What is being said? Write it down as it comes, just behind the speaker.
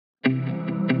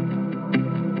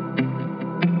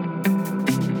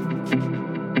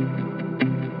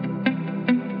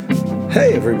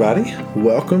Hey everybody,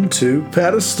 welcome to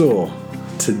Pedestal.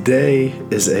 Today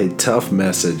is a tough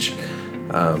message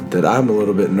that I'm a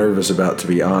little bit nervous about, to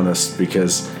be honest,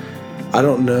 because I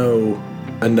don't know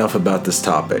enough about this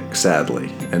topic,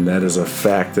 sadly. And that is a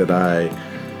fact that I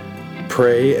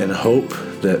pray and hope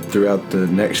that throughout the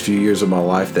next few years of my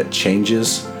life that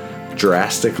changes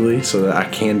drastically so that I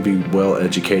can be well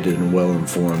educated and well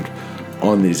informed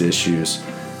on these issues.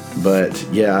 But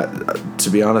yeah, to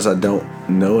be honest, I don't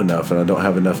know enough and I don't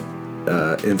have enough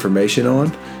information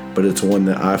on, but it's one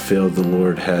that I feel the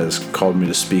Lord has called me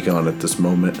to speak on at this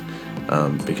moment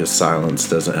because silence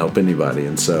doesn't help anybody.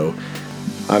 And so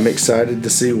I'm excited to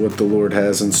see what the Lord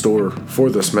has in store for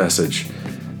this message.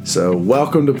 So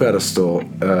welcome to Pedestal.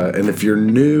 And if you're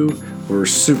new, we're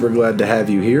super glad to have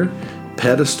you here.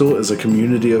 Pedestal is a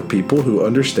community of people who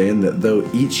understand that though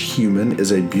each human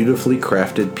is a beautifully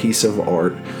crafted piece of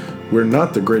art, we're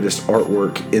not the greatest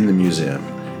artwork in the museum.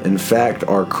 In fact,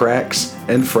 our cracks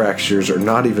and fractures are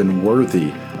not even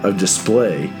worthy of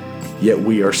display, yet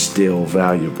we are still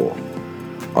valuable.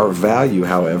 Our value,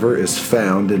 however, is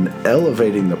found in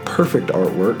elevating the perfect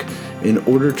artwork in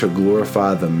order to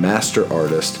glorify the master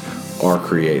artist, our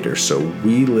creator. So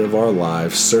we live our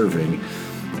lives serving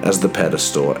as the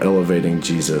pedestal, elevating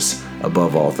Jesus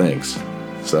above all things.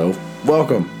 So,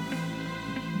 welcome.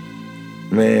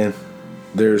 Man,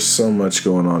 there's so much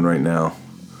going on right now.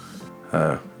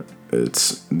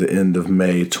 It's the end of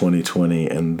May 2020,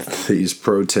 and these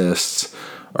protests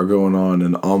are going on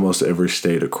in almost every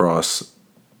state across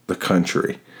the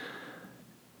country.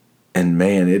 And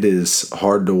man, it is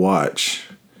hard to watch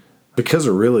because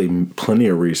of really plenty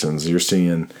of reasons. You're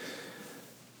seeing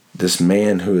this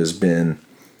man who has been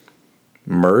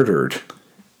murdered,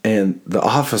 and the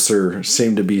officer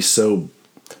seemed to be so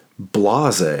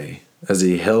blasé as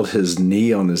he held his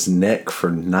knee on his neck for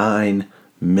 9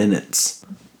 minutes.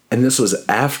 And this was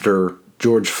after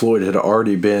George Floyd had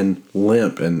already been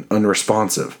limp and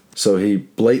unresponsive. So he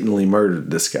blatantly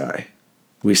murdered this guy.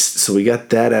 So we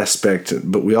got that aspect,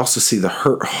 but we also see the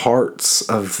hurt hearts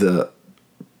of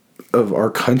our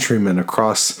countrymen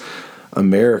across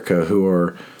America who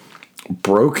are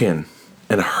broken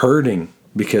and hurting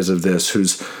because of this,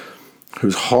 whose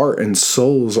heart and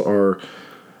souls are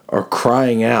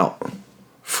crying out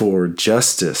for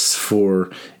justice, for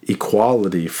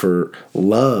equality, for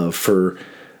love, for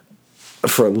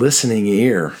a listening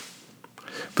ear.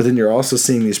 But then you're also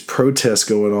seeing these protests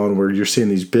going on where you're seeing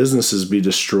these businesses be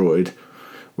destroyed,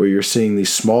 where you're seeing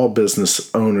these small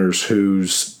business owners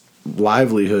whose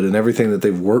livelihood and everything that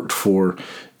they've worked for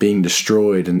being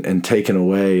destroyed and taken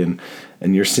away,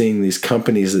 and you're seeing these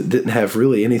companies that didn't have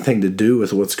really anything to do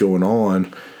with what's going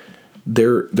on,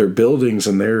 their buildings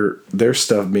and their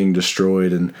stuff being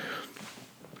destroyed, and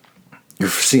you're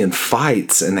seeing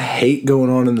fights and hate going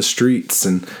on in the streets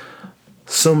and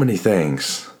so many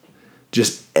things.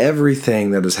 Just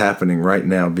everything that is happening right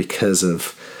now because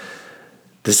of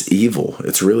this evil.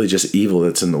 It's really just evil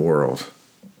that's in the world.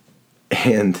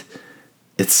 And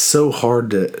it's so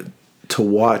hard to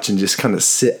watch and just kind of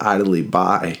sit idly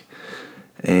by.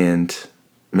 And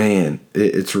man,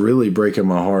 it's really breaking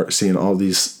my heart seeing all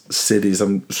these cities. I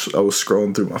was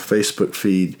scrolling through my Facebook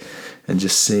feed and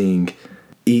just seeing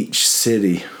each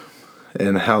city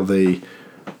and how they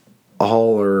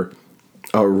all are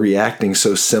reacting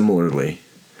so similarly.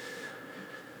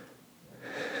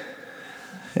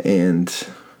 And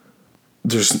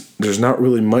there's not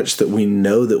really much that we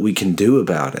know that we can do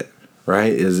about it,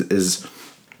 right? Is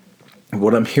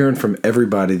what I'm hearing from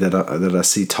everybody that I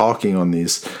see talking on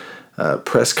these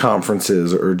press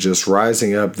conferences or just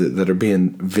rising up that are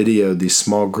being videoed, these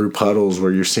small group huddles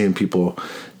where you're seeing people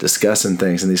discussing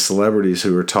things and these celebrities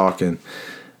who are talking.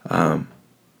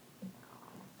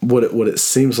 What it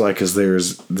seems like is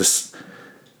there's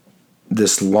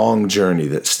this long journey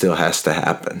that still has to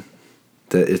happen.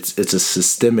 That it's a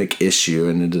systemic issue,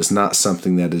 and it is not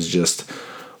something that is just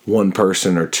one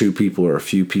person or two people or a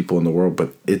few people in the world,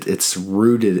 but it's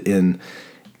rooted in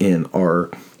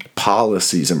our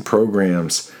policies and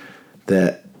programs,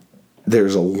 that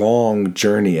there's a long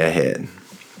journey ahead.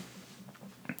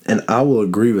 And I will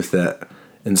agree with that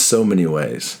in so many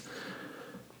ways.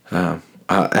 I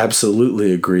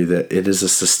absolutely agree that it is a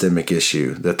systemic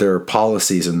issue, that there are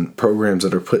policies and programs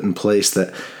that are put in place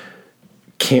that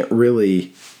can't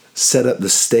really set up the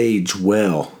stage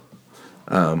well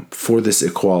for this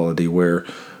equality, where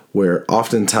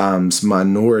oftentimes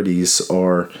minorities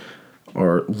are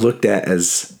looked at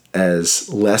as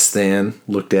less than,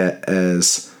 looked at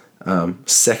as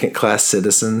second-class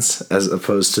citizens as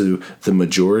opposed to the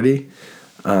majority,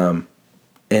 and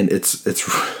it's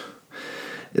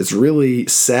it's really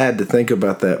sad to think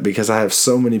about that, because I have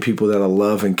so many people that I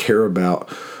love and care about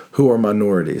who are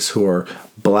minorities, who are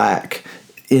Black,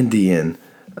 Indian,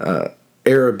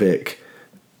 Arabic,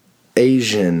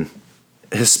 Asian,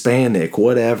 Hispanic,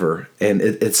 whatever. And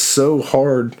it's so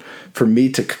hard for me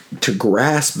to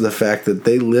grasp the fact that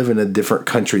they live in a different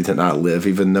country than I live,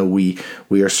 even though we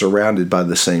are surrounded by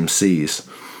the same seas.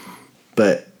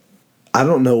 But I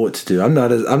don't know what to do.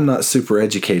 I'm not super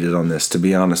educated on this, to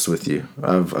be honest with you.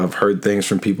 I've heard things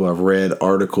from people, I've read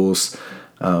articles,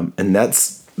 and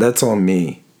that's on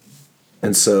me.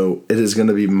 And so it is going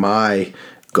to be my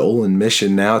goal and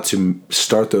mission now to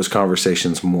start those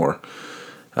conversations more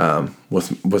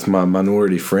with my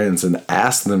minority friends and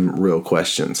ask them real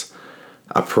questions.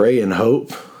 I pray and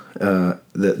hope that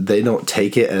they don't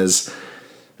take it as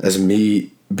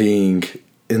me being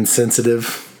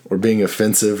insensitive or being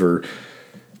offensive, or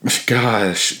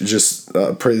just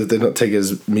pray that they don't take it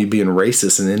as me being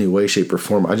racist in any way, shape, or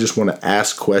form. I just want to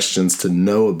ask questions to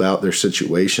know about their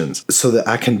situations so that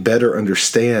I can better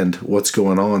understand what's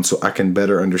going on, so I can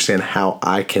better understand how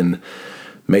I can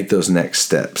make those next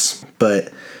steps.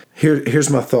 But here's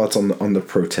my thoughts on the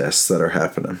protests that are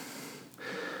happening.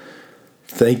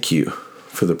 Thank you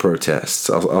for the protests.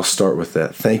 I'll start with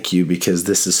that. Thank you, because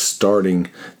this is starting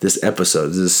this episode.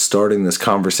 This is starting this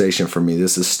conversation for me.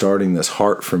 This is starting this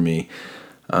heart for me.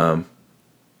 It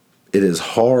is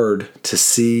hard to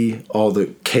see all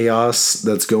the chaos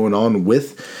that's going on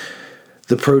with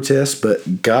the protests,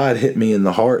 but God hit me in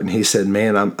the heart, and He said,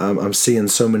 "Man, I'm seeing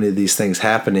so many of these things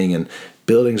happening, and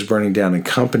buildings burning down, and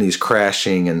companies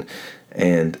crashing,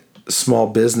 and small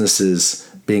businesses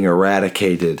being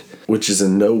eradicated, which is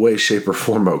in no way, shape, or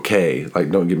form okay.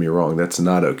 Like, don't get me wrong, that's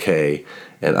not okay.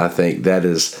 And I think that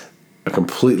is a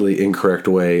completely incorrect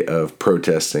way of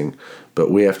protesting.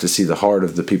 But we have to see the heart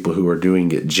of the people who are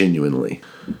doing it genuinely."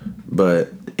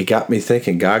 But it got me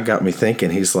thinking. God got me thinking.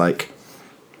 He's like,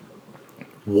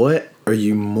 what are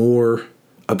you more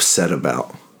upset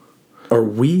about? Are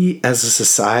we as a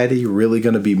society really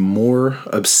going to be more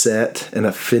upset and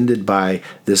offended by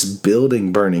this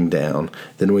building burning down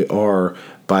than we are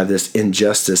by this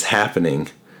injustice happening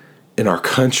in our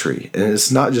country? And it's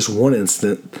not just one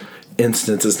instance,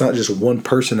 it's not just one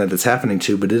person that it's happening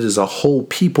to, but it is a whole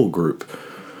people group.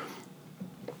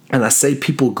 And I say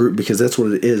people group because that's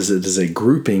what it is. It is a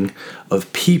grouping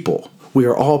of people. We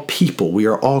are all people. We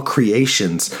are all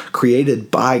creations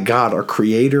created by God, our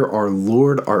Creator, our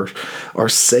Lord, our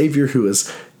Savior, who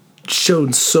has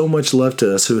shown so much love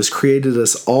to us, who has created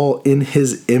us all in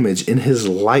His image, in His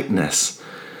likeness,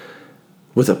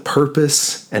 with a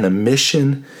purpose and a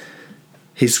mission.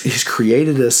 He's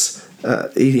created us.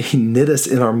 He knit us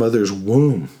in our mother's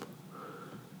womb.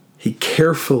 He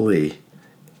carefully,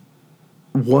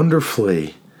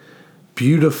 wonderfully,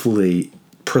 beautifully,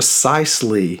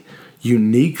 precisely,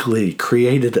 uniquely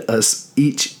created us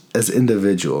each as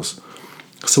individuals.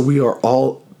 So we are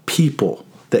all people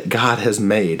that God has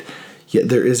made. Yet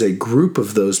there is a group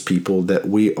of those people that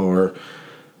we are,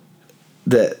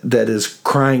 that is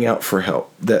crying out for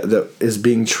help, that is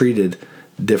being treated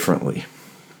differently.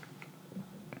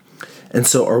 And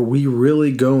so are we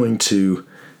really going to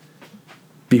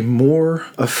be more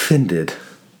offended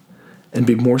and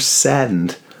be more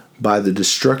saddened by the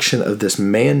destruction of this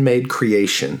man-made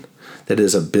creation that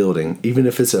is a building, even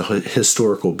if it's a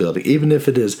historical building, even if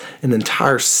it is an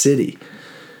entire city?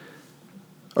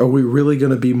 Are we really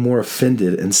going to be more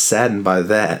offended and saddened by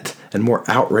that and more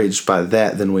outraged by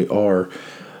that than we are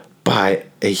by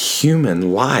a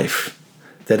human life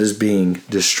that is being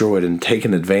destroyed and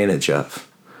taken advantage of?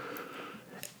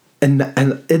 And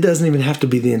it doesn't even have to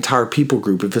be the entire people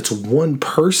group. If it's one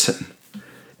person,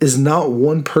 is not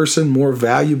one person more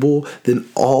valuable than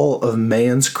all of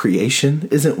man's creation?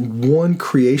 Isn't one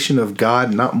creation of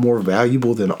God not more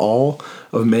valuable than all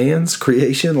of man's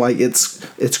creation? Like,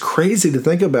 it's crazy to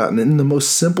think about. And in the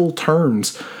most simple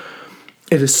terms,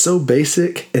 it is so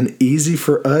basic and easy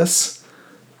for us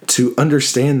to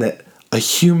understand that a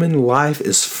human life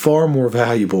is far more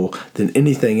valuable than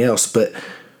anything else. But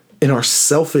in our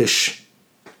selfish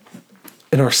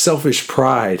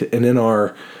pride and in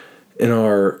our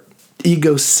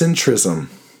egocentrism,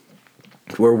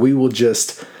 where we will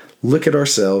just look at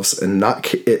ourselves and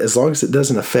not, as long as it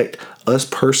doesn't affect us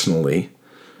personally,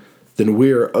 then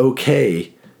we're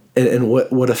okay. And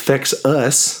what affects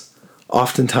us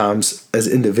oftentimes as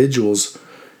individuals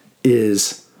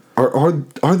is,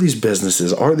 are these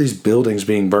businesses, are these buildings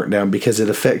being burnt down? Because it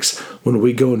affects, when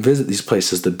we go and visit these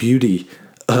places, the beauty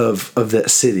of that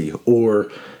city, or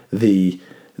the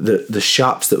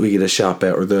shops that we get to shop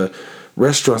at, or the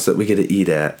restaurants that we get to eat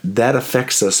at, that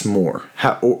affects us more.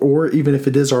 Or even if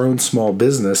it is our own small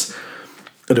business,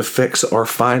 it affects our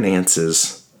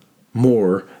finances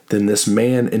more than this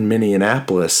man in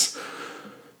Minneapolis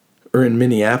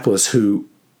who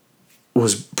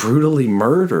was brutally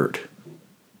murdered.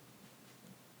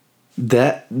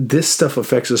 This stuff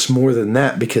affects us more than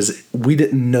that because we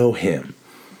didn't know him.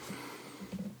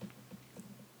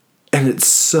 And it's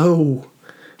so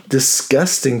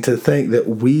disgusting to think that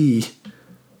we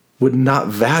would not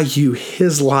value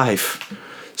his life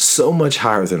so much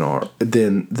higher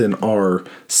than our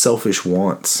selfish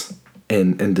wants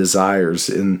and desires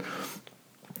in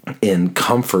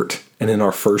comfort and in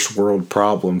our first world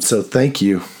problems. So thank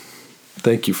you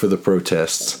for the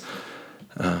protests,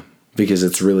 because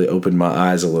it's really opened my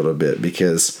eyes a little bit,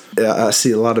 because I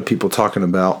see a lot of people talking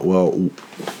about, well,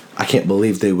 I can't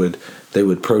believe they would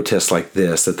protest like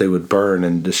this, that they would burn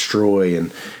and destroy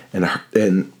and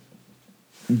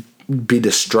be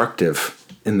destructive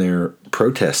in their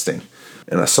protesting.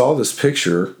 And I saw this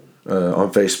picture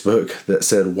on Facebook that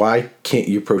said, "Why can't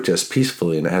you protest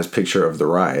peacefully?" And it has a picture of the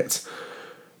riots.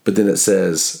 But then it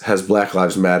says, has Black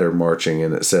Lives Matter marching,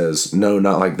 and it says, "No,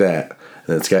 not like that."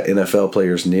 And it's got NFL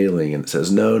players kneeling, and it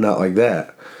says, "No, not like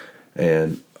that."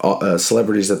 And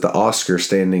celebrities at the Oscars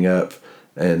standing up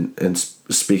and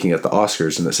speaking at the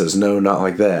Oscars, and it says, "No, not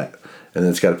like that." And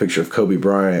then it's got a picture of Kobe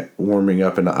Bryant warming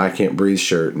up in an "I Can't Breathe"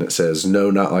 shirt, and it says,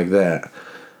 "No, not like that."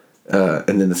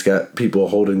 And then it's got people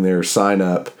holding their sign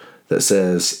up that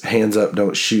says, "Hands up,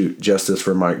 don't shoot, justice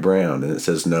for Mike Brown." And it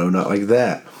says, "No, not like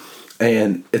that."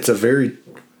 And it's a very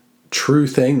true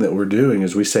thing that we're doing,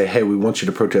 is we say, hey, we want you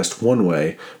to protest one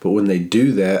way, but when they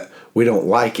do that, we don't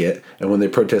like it. And when they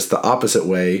protest the opposite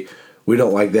way, we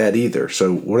don't like that either.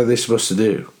 So what are they supposed to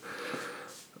do?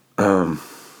 I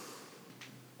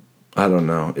don't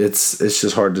know. It's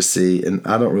just hard to see, and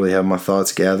I don't really have my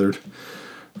thoughts gathered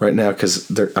right now because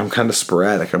I'm kind of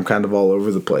sporadic. I'm kind of all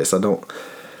over the place. I don't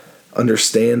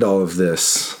understand all of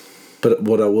this. But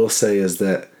what I will say is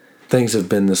that things have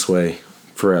been this way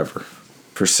forever,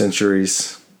 for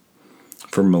centuries,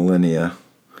 for millennia,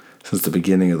 since the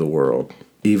beginning of the world.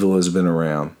 Evil has been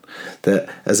around. That,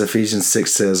 as Ephesians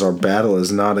 6 says, our battle is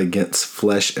not against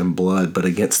flesh and blood, but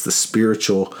against the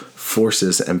spiritual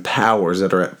forces and powers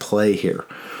that are at play here.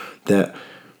 That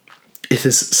it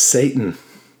is Satan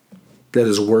that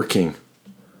is working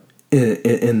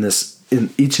in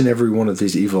each and every one of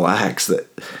these evil acts. That,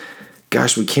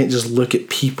 gosh, we can't just look at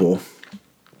people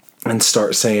and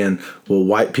start saying, well,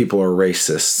 white people are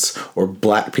racists, or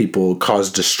black people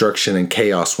cause destruction and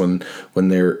chaos when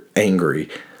they're angry,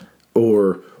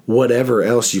 or whatever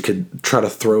else you could try to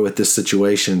throw at this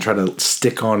situation, try to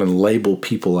stick on and label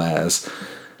people as,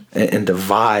 and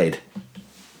divide,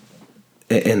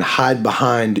 and hide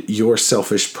behind your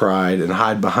selfish pride, and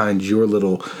hide behind your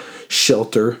little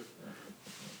shelter,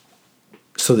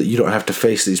 so that you don't have to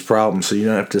face these problems, so you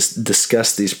don't have to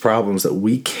discuss these problems. That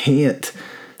we can't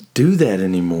do that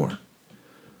anymore.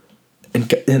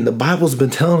 And the Bible's been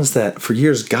telling us that for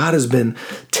years. God has been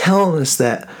telling us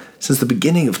that since the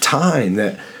beginning of time,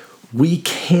 that we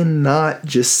cannot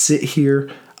just sit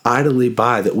here idly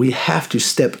by, that we have to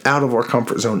step out of our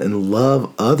comfort zone and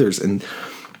love others and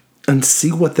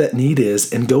see what that need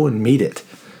is and go and meet it.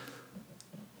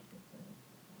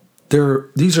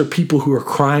 These are people who are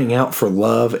crying out for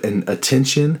love and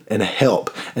attention and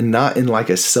help, and not in like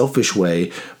a selfish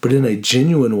way, but in a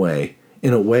genuine way,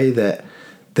 in a way that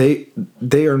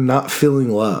they are not feeling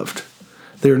loved.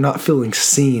 They are not feeling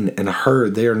seen and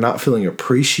heard. They are not feeling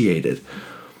appreciated.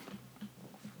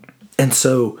 And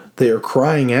so they are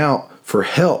crying out for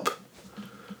help.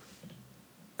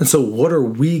 And so what are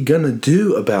we going to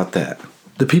do about that?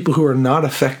 The people who are not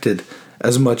affected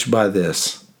as much by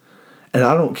this. And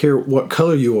I don't care what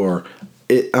color you are.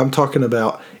 I'm talking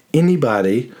about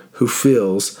anybody who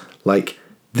feels like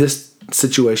this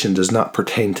situation does not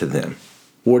pertain to them.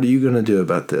 What are you going to do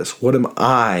about this? What am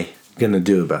I going to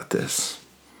do about this?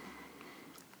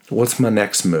 What's my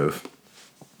next move?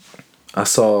 I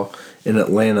saw in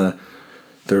Atlanta,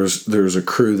 there's a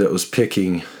crew that was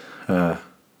cleaning up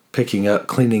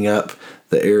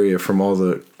the area from all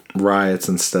the riots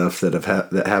and stuff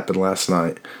that happened last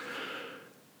night.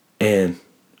 And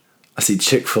I see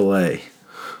Chick-fil-A.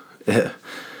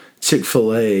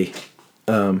 Chick-fil-A,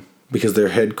 because their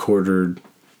headquarters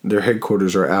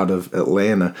are out of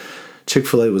Atlanta.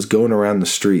 Chick-fil-A was going around the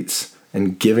streets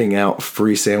and giving out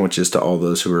free sandwiches to all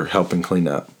those who were helping clean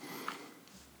up.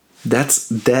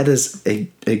 That is a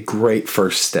great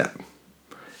first step.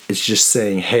 It's just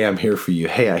saying, hey, I'm here for you.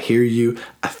 Hey, I hear you.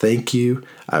 I thank you.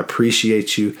 I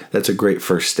appreciate you. That's a great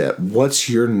first step. What's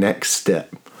your next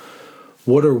step?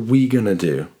 What are we going to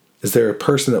do? Is there a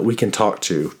person that we can talk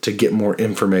to get more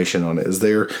information on it? Is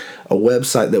there a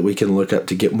website that we can look up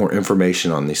to get more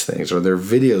information on these things? Are there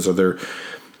videos? Are there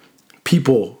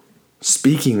people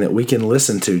speaking that we can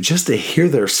listen to just to hear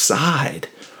their side?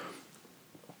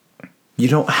 You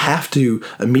don't have to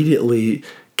immediately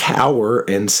cower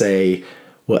and say,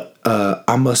 well,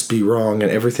 I must be wrong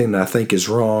and everything that I think is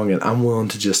wrong and I'm willing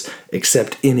to just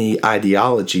accept any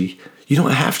ideology. You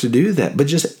don't have to do that, but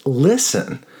just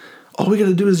listen. All we got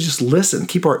to do is just listen.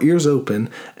 Keep our ears open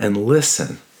and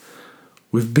listen.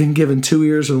 We've been given 2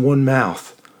 ears and 1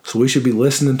 mouth, so we should be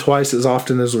listening twice as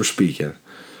often as we're speaking.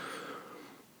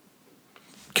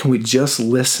 Can we just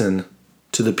listen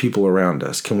to the people around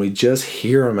us? Can we just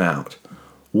hear them out?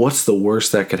 What's the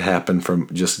worst that could happen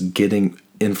from just getting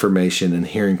information and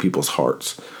hearing people's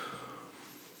hearts?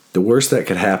 The worst that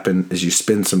could happen is you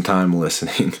spend some time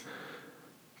listening.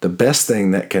 The best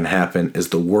thing that can happen is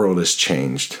the world is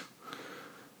changed.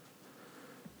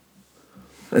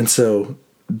 And so,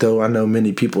 though I know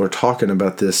many people are talking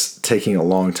about this taking a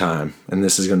long time, and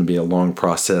this is going to be a long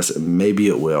process, and maybe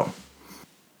it will,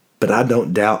 but I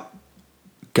don't doubt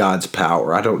God's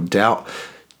power. I don't doubt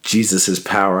Jesus'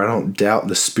 power. I don't doubt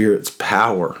the Spirit's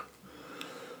power.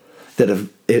 That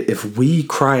if we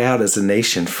cry out as a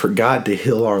nation for God to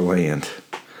heal our land,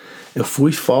 if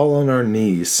we fall on our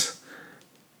knees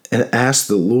and ask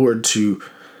the Lord to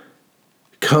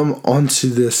come onto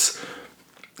this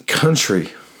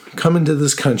country, come into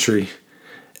this country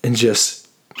and just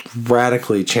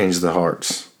radically change the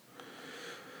hearts,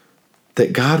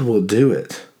 that God will do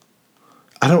it.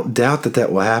 I don't doubt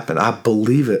that will happen. I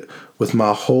believe it with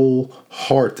my whole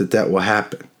heart that will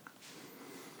happen.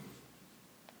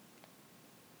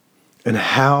 And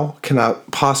how can I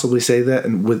possibly say that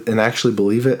and actually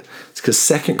believe it? It's because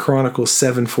 2 Chronicles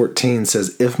 7:14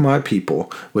 says, if my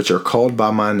people, which are called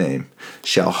by my name,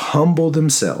 shall humble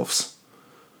themselves.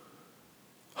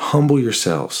 Humble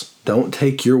yourselves. Don't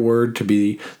take your word to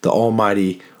be the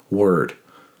almighty word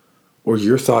or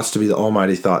your thoughts to be the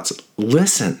almighty thoughts.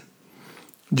 Listen.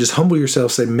 Just humble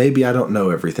yourself. Say, maybe I don't know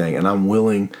everything and I'm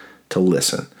willing to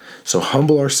listen. So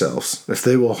humble ourselves. If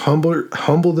they will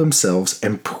humble themselves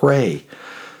and pray,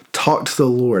 talk to the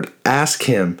Lord, ask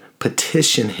Him,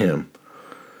 petition Him,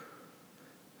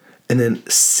 and then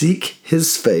seek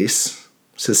His face,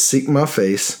 says, seek my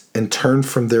face, and turn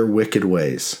from their wicked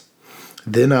ways.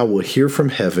 Then I will hear from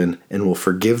heaven and will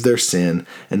forgive their sin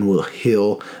and will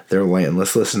heal their land.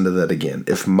 Let's listen to that again.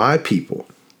 If my people,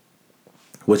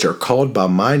 which are called by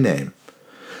my name,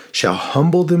 shall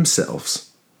humble themselves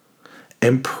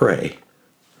and pray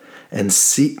and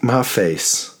seek my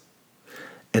face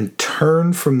and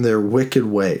turn from their wicked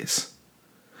ways,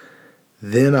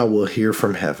 then I will hear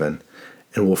from heaven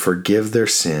and will forgive their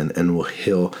sin and will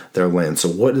heal their land. So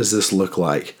what does this look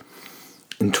like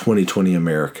in 2020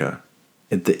 America?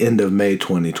 At the end of May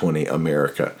 2020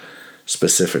 America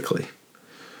specifically?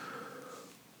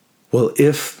 Well,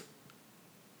 if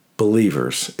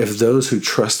believers, if those who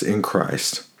trust in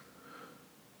Christ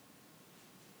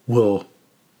will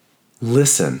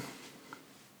listen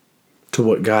to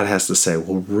what God has to say,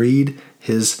 will read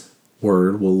His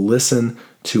word, will listen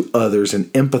to others and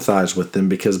empathize with them,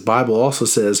 because the Bible also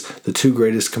says the 2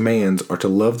 greatest commands are to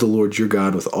love the Lord your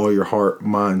God with all your heart,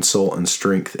 mind, soul, and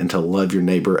strength, and to love your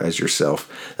neighbor as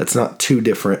yourself. That's not 2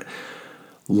 different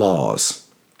laws.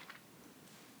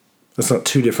 That's not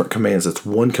 2 different commands. That's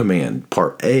one command,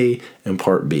 part A and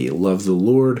part B. Love the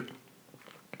Lord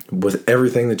with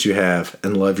everything that you have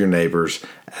and love your neighbors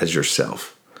as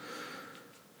yourself.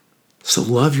 So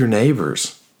love your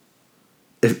neighbors.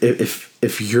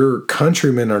 If your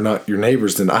countrymen are not your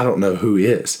neighbors, then I don't know who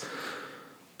is.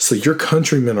 So your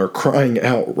countrymen are crying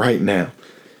out right now.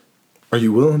 Are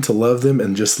you willing to love them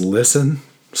and just listen?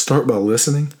 Start by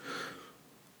listening.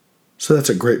 So that's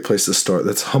a great place to start.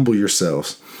 That's humble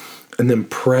yourselves. And then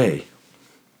pray.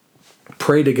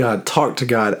 Pray to God. Talk to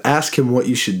God. Ask Him what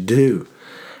you should do.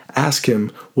 Ask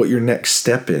Him what your next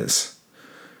step is.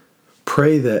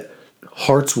 Pray that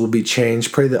hearts will be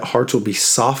changed. Pray that hearts will be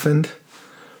softened.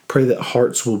 Pray that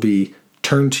hearts will be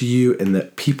turned to you and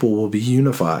that people will be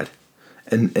unified.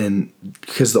 And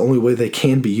because the only way they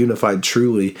can be unified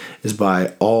truly is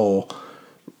by all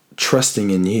trusting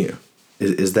in you.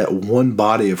 Is that one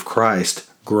body of Christ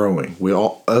growing.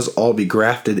 Us all be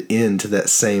grafted into that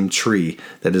same tree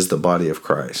that is the body of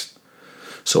Christ.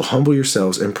 So humble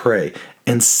yourselves and pray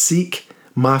and seek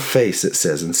my face, it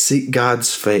says, and seek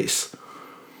God's face.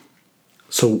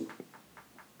 So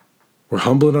we're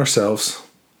humbling ourselves,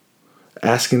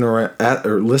 asking or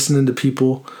listening to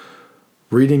people,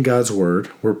 reading God's word.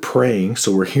 We're praying,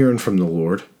 so we're hearing from the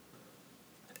Lord.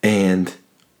 And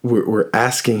we're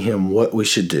asking him what we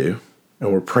should do,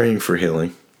 and we're praying for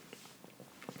healing.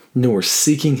 And then we're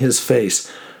seeking his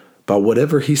face. By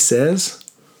whatever he says,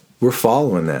 we're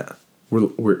following that.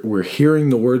 We're hearing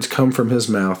the words come from his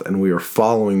mouth, and we are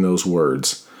following those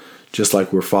words, just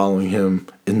like we're following him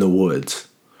in the woods.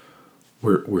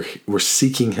 We're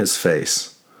seeking his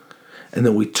face. And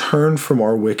then we turn from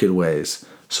our wicked ways.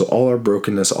 So all our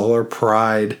brokenness, all our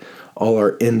pride, all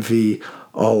our envy,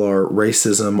 all our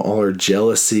racism, all our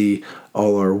jealousy,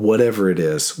 all our whatever it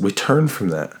is, we turn from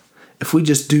that. If we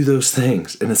just do those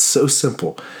things, and it's so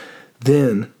simple,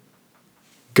 then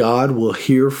God will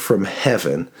hear from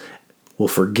heaven, will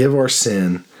forgive our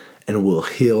sin, and will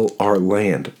heal our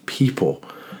land. People,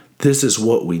 this is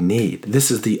what we need.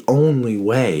 This is the only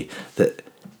way that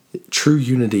true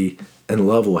unity and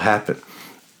love will happen.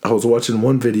 I was watching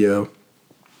one video,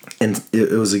 and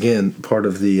it was again part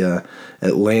of the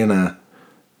Atlanta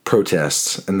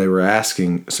protests, and they were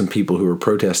asking some people who were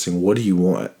protesting, what do you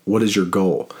want? What is your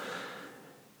goal?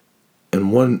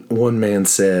 And one man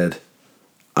said,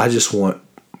 I just want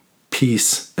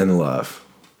peace and love.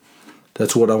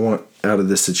 That's what I want out of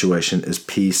this situation, is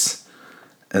peace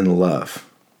and love.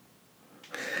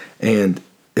 And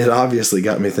it obviously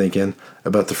got me thinking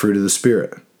about the fruit of the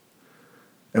Spirit.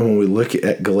 And when we look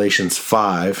at Galatians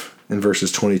 5 in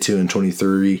verses 22 and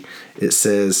 23, it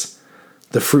says,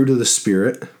 the fruit of the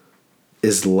Spirit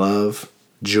is love,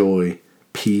 joy,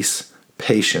 peace,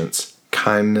 patience,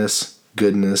 kindness,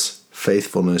 goodness,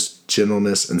 faithfulness,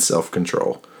 gentleness, and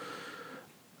self-control.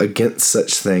 Against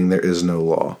such thing there is no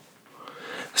law.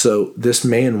 So this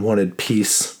man wanted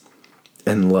peace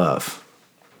and love.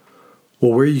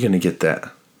 Well, where are you going to get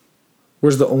that?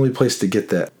 Where's the only place to get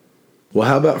that? Well,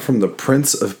 how about from the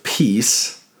Prince of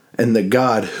Peace and the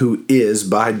God who is,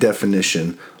 by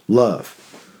definition, love?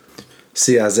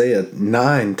 See, Isaiah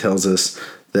 9 tells us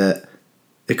that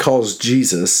it calls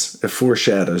Jesus, it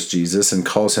foreshadows Jesus and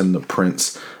calls him the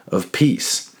Prince of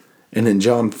Peace. And in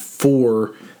John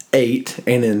 4:8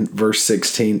 and in verse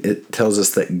 16, it tells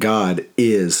us that God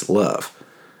is love.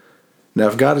 Now,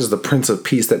 if God is the Prince of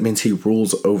Peace, that means he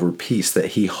rules over peace, that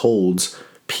he holds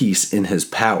peace in his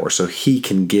power. So he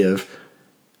can give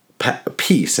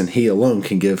peace, and he alone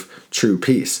can give true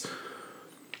peace.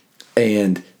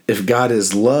 And if God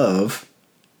is love,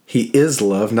 he is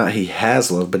love, not he has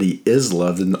love, but he is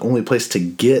love. Then the only place to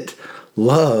get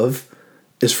love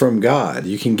is from God.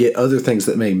 You can get other things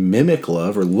that may mimic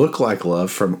love or look like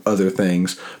love from other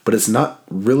things, but it's not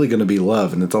really going to be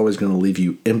love, and it's always going to leave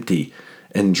you empty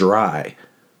and dry.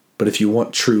 But if you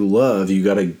want true love, you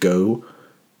got to go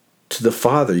to the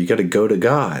Father. You got to go to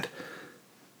God.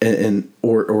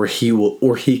 Or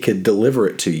he could deliver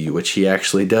it to you, which he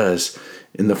actually does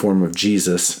in the form of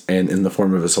Jesus and in the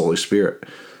form of his Holy Spirit.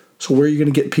 So where are you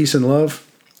going to get peace and love?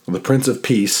 Well, the Prince of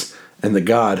Peace and the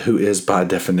God who is, by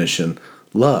definition,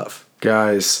 love.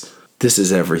 Guys, this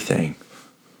is everything.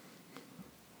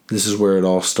 This is where it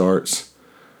all starts,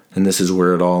 and this is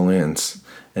where it all ends.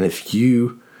 And if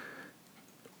you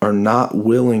are not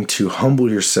willing to humble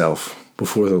yourself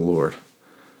before the Lord,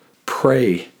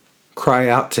 pray. Cry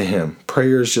out to him.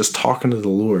 Prayer is just talking to the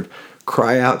Lord.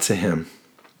 Cry out to him.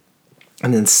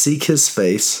 And then seek his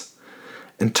face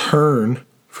and turn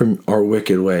from our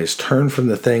wicked ways. Turn from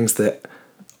the things that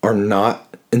are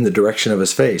not in the direction of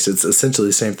his face. It's essentially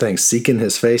the same thing. Seeking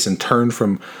his face and turn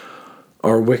from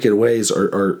our wicked ways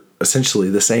are essentially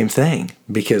the same thing,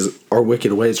 because our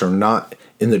wicked ways are not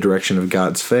in the direction of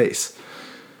God's face.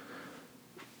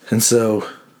 And so,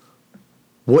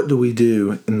 what do we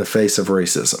do in the face of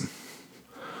racism?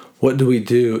 What do we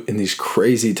do in these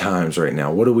crazy times right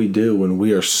now? What do we do when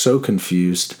we are so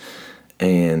confused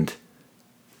and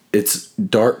it's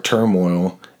dark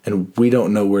turmoil and we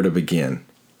don't know where to begin?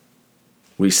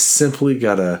 We simply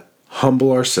got to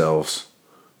humble ourselves,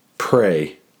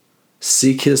 pray,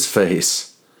 seek his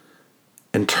face,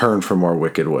 and turn from our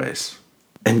wicked ways.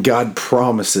 And God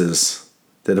promises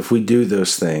that if we do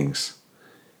those things,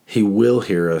 he will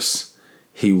hear us,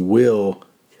 he will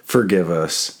forgive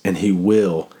us, and he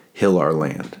will heal our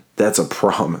land. That's a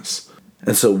promise.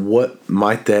 And so what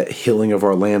might that healing of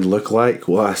our land look like?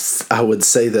 Well, I would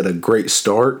say that a great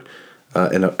start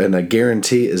and a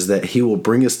guarantee is that he will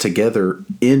bring us together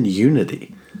in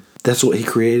unity. That's what he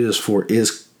created us for,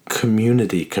 is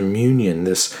community, communion,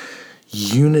 this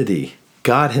unity.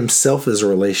 God himself is a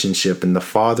relationship, and the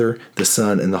Father, the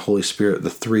Son, and the Holy Spirit, the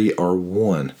three are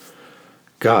one.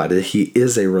 God, he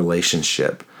is a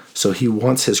relationship. So he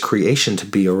wants his creation to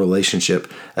be a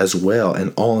relationship as well,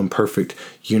 and all in perfect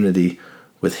unity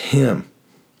with him.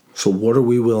 So what are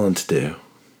we willing to do?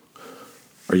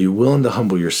 Are you willing to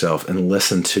humble yourself and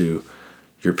listen to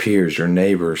your peers, your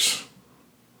neighbors,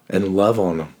 and love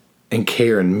on them and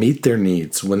care and meet their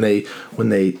needs. When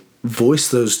they voice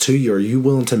those to you, are you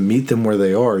willing to meet them where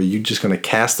they are? Or are you just going to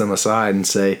cast them aside and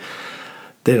say,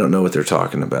 they don't know what they're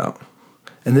talking about?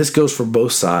 And this goes for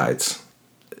both sides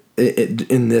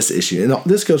in this issue. And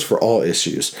this goes for all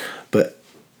issues, but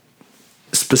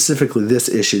specifically this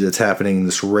issue that's happening,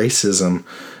 this racism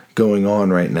going on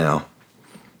right now.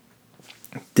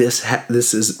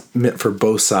 This is meant for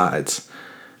both sides.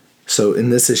 So in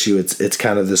this issue, it's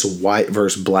kind of this white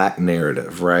versus black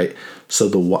narrative, right? So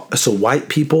white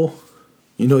people,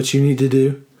 you know what you need to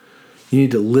do? You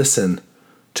need to listen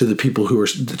to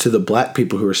the black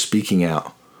people who are speaking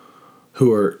out,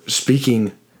 who are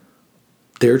speaking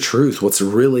their truth, what's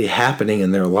really happening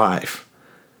in their life.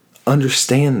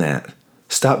 Understand that.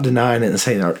 Stop denying it and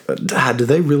saying, do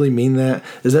they really mean that?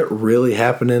 Is that really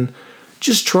happening?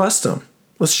 Just trust them.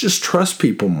 Let's just trust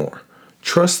people more.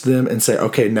 Trust them and say,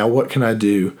 okay, now what can I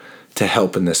do to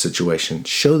help in this situation?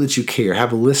 Show that you care.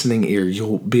 Have a listening ear.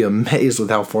 You'll be amazed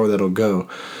with how far that'll go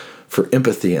for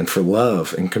empathy and for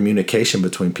love and communication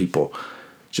between people.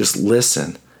 Just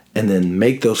listen and then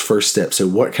make those first steps. So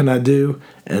what can I do?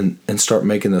 And start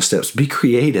making those steps. Be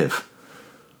creative.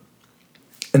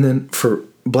 And then for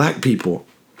black people,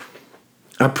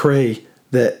 I pray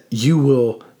that you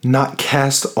will not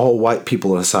cast all white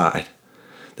people aside,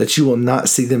 that you will not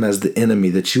see them as the enemy,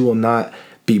 that you will not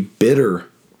be bitter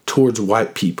towards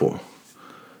white people,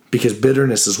 because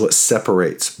bitterness is what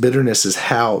separates. Bitterness is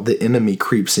how the enemy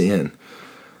creeps in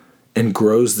and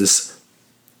grows this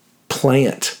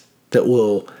plant that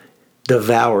will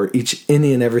devour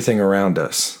any and everything around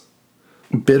us.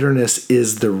 Bitterness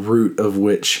is the root of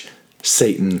which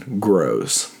Satan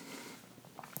grows.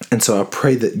 And so I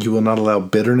pray that you will not allow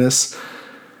bitterness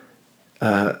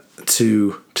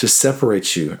to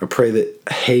separate you. I pray that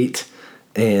hate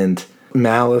and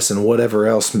malice and whatever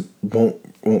else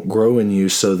won't grow in you,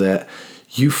 so that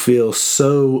you feel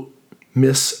so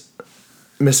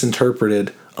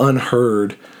misinterpreted,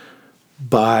 unheard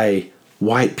by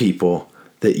white people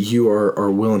that you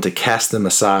are willing to cast them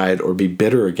aside or be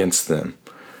bitter against them.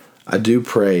 I do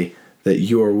pray that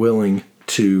you are willing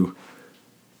to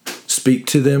speak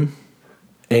to them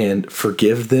and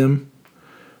forgive them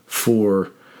for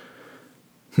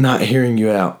not hearing you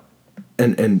out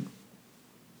and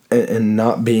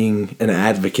not being an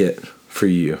advocate for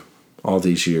you all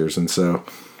these years. And so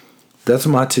that's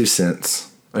my 2 cents.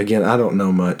 Again, I don't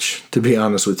know much, to be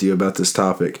honest with you, about this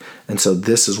topic. And so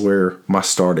this is where my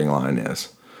starting line is.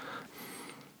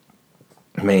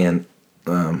 Man,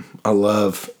 I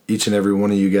love each and every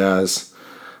one of you guys.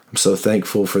 I'm so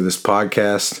thankful for this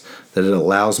podcast, that it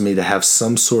allows me to have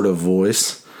some sort of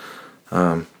voice.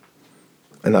 And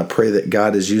I pray that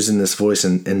God is using this voice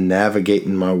and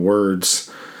navigating my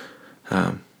words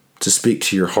to speak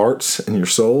to your hearts and your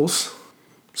souls,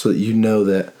 so that you know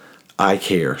that I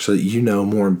care, so that you know,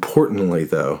 more importantly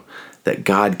though, that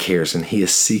God cares and He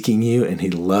is seeking you and He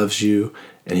loves you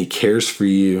and He cares for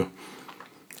you,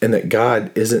 and that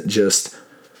God isn't just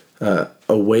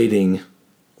awaiting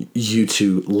you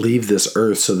to leave this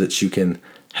earth so that you can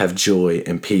have joy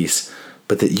and peace,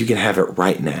 but that you can have it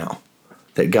right now.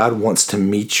 That God wants to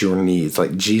meet your needs,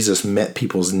 like Jesus met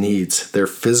people's needs, their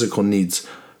physical needs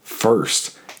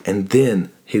first, and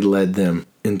then He led them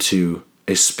into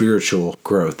a spiritual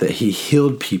growth, that He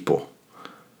healed people,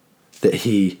 that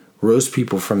He rose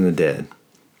people from the dead,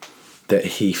 that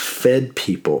He fed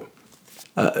people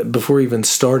before He even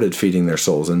started feeding their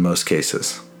souls in most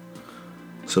cases.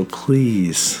 So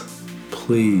please,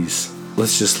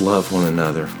 let's just love one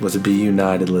another. Let's be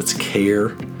united. Let's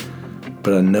care.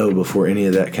 But I know before any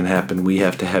of that can happen, we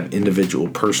have to have individual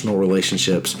personal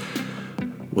relationships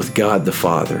with God the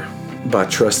Father by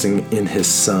trusting in His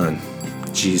Son,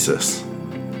 Jesus,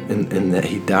 and that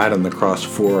He died on the cross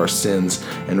for our sins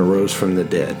and arose from the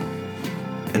dead,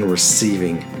 and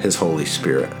receiving His Holy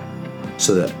Spirit,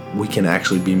 so that we can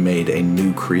actually be made a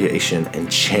new creation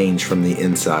and change from the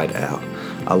inside out.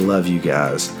 I love you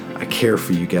guys. I care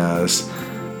for you guys.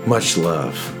 Much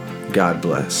love. God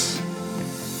bless.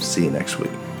 See you next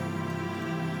week.